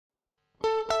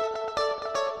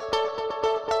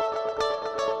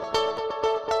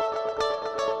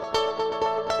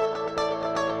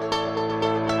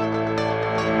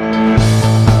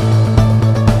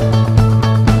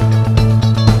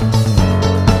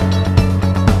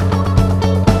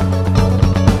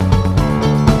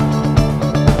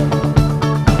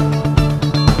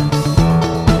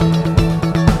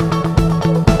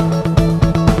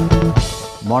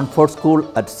Montfort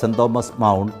School at St.Thomas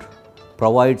Mount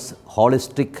provides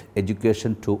holistic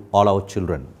education to all our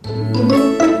children.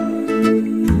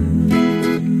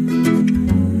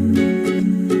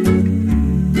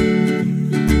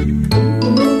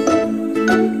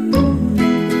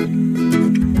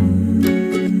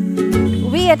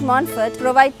 We at Montfort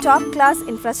provide top-class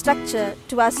infrastructure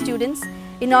to our students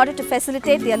in order to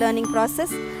facilitate their learning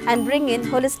process and bring in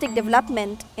holistic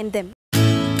development in them.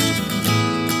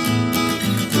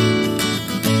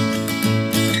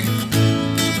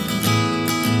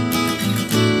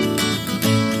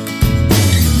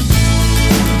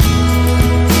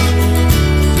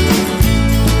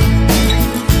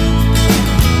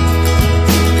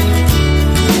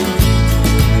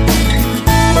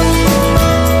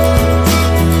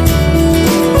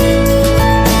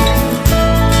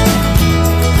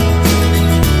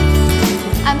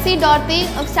 Dorothy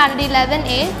of Standard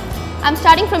 11A. I'm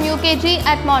studying from UKG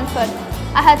at Montfort.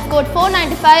 I had scored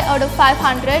 495 out of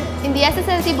 500 in the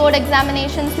SSLC board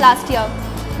examinations last year.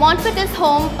 Montfort is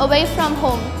home away from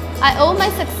home. I owe my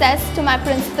success to my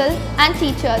principal and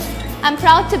teachers. I'm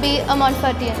proud to be a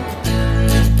Montfortian.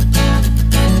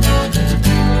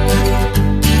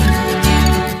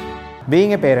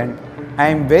 Being a parent, I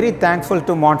am very thankful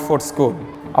to Montfort School.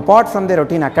 Apart from the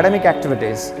routine academic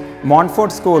activities,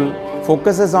 Montfort School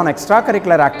focuses on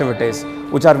extracurricular activities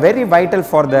which are very vital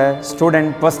for the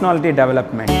student personality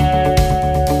development.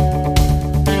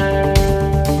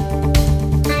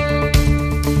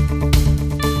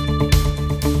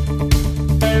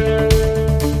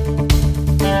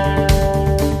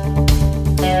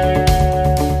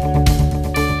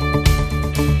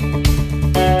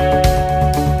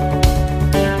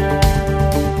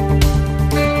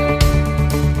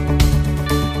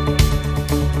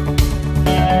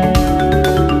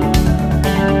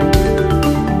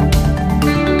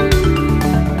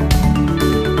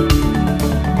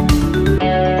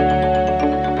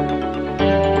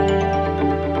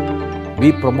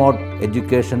 We promote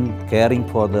education, caring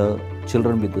for the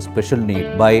children with special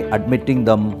need by admitting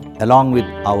them along with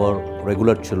our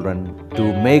regular children to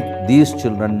make these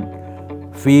children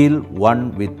feel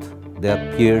one with their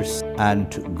peers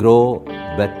and grow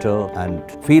better and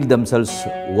feel themselves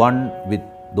one with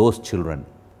those children.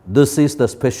 This is the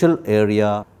special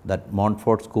area that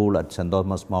Montfort School at St.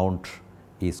 Thomas Mount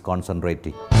is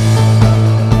concentrating.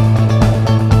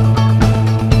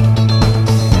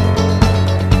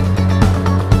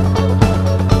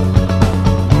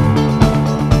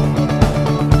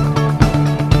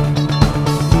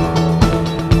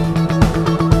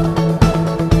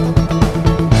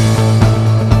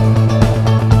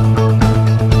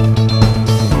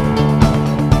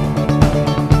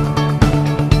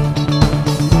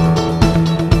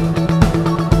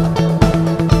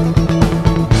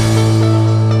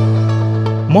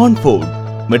 Montfort,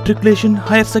 Matriculation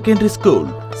Higher Secondary School,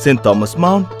 St. Thomas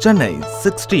Mount, Chennai,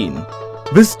 16.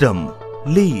 Wisdom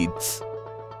leads.